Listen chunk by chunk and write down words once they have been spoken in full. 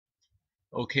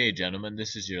Okay, gentlemen,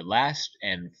 this is your last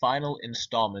and final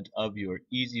installment of your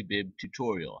EasyBib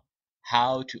tutorial,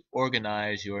 how to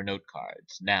organize your note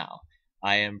cards. Now,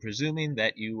 I am presuming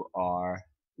that you are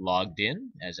logged in,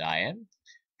 as I am.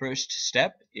 First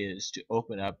step is to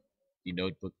open up the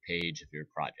notebook page of your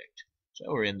project.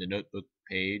 So we're in the notebook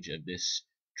page of this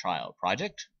trial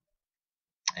project,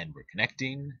 and we're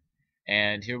connecting,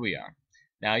 and here we are.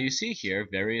 Now you see here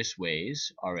various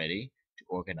ways already to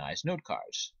organize note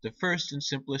cards. The first and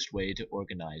simplest way to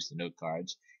organize the note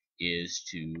cards is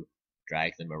to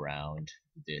drag them around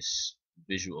this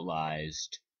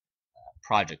visualized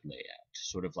project layout,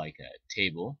 sort of like a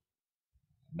table.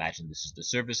 Imagine this is the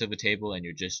surface of a table and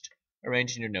you're just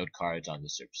arranging your note cards on the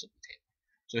surface of the table.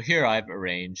 So here I've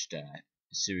arranged a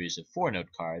series of 4 note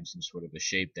cards in sort of a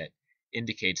shape that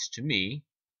indicates to me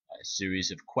a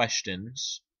series of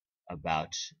questions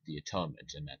about the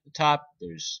atonement. And at the top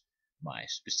there's my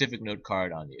specific note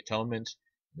card on the atonement,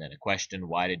 and then a question,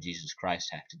 why did Jesus Christ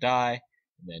have to die?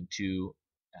 And then 2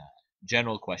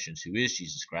 general questions, who is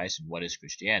Jesus Christ and what is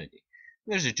Christianity?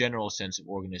 There's a general sense of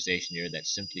organization here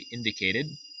that's simply indicated.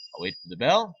 I'll wait for the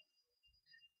bell.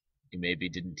 You maybe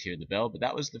didn't hear the bell, but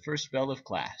that was the first bell of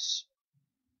class.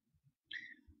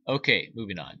 Okay,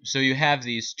 moving on. So you have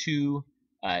these 2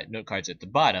 note cards at the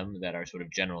bottom that are sort of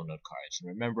general note cards. And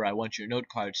remember, I want your note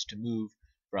cards to move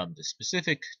from the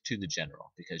specific to the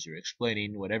general, because you're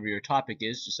explaining whatever your topic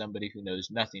is to somebody who knows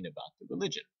nothing about the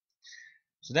religion.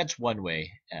 So that's one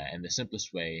way, and the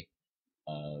simplest way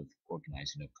of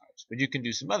organizing note cards. But you can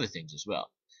do some other things as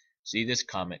well. See this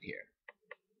comment here.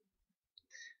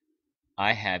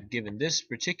 I have given this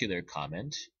particular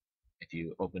comment, if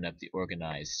you open up the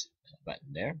organize button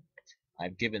there,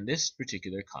 I've given this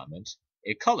particular comment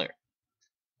a color.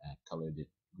 I've colored it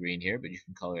green here, but you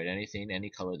can color it anything, any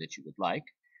color that you would like.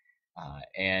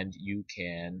 And you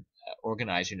can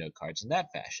organize your note cards in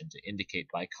that fashion to indicate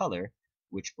by color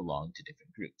which belong to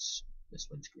different groups. This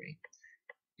one's green.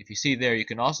 If you see there, you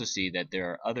can also see that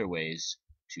there are other ways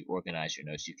to organize your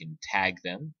notes. You can tag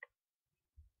them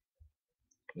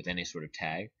with any sort of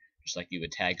tag, just like you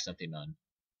would tag something on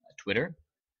Twitter,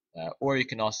 or you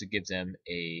can also give them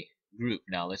a group.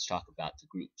 Now let's talk about the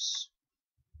groups.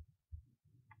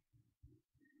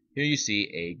 Here you see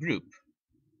a group.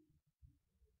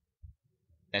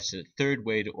 That's the third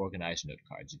way to organize note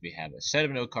cards. If you have a set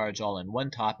of note cards all in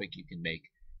one topic, you can make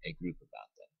a group about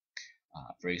them.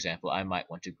 For example, I might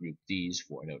want to group these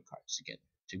 4 note cards together.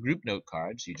 To group note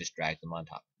cards, you just drag them on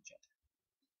top of each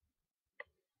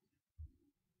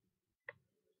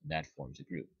other. That forms a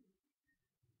group.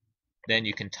 Then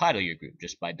you can title your group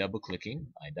just by double-clicking.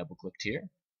 I double-clicked here.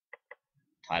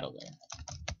 Title them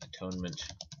Atonement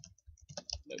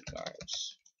Note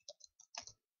Cards.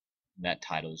 And that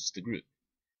titles the group.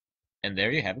 And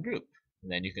there you have a group.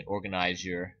 And then you can organize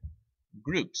your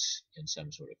groups in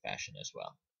some sort of fashion as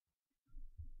well.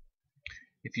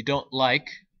 If you don't like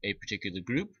a particular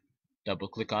group,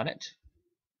 double-click on it,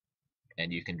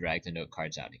 and you can drag the note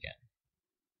cards out again.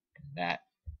 And that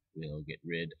will get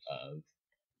rid of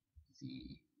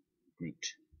the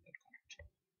grouped note card.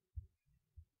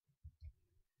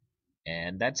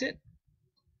 And that's it.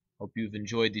 Hope you've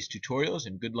enjoyed these tutorials,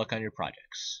 and good luck on your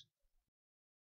projects.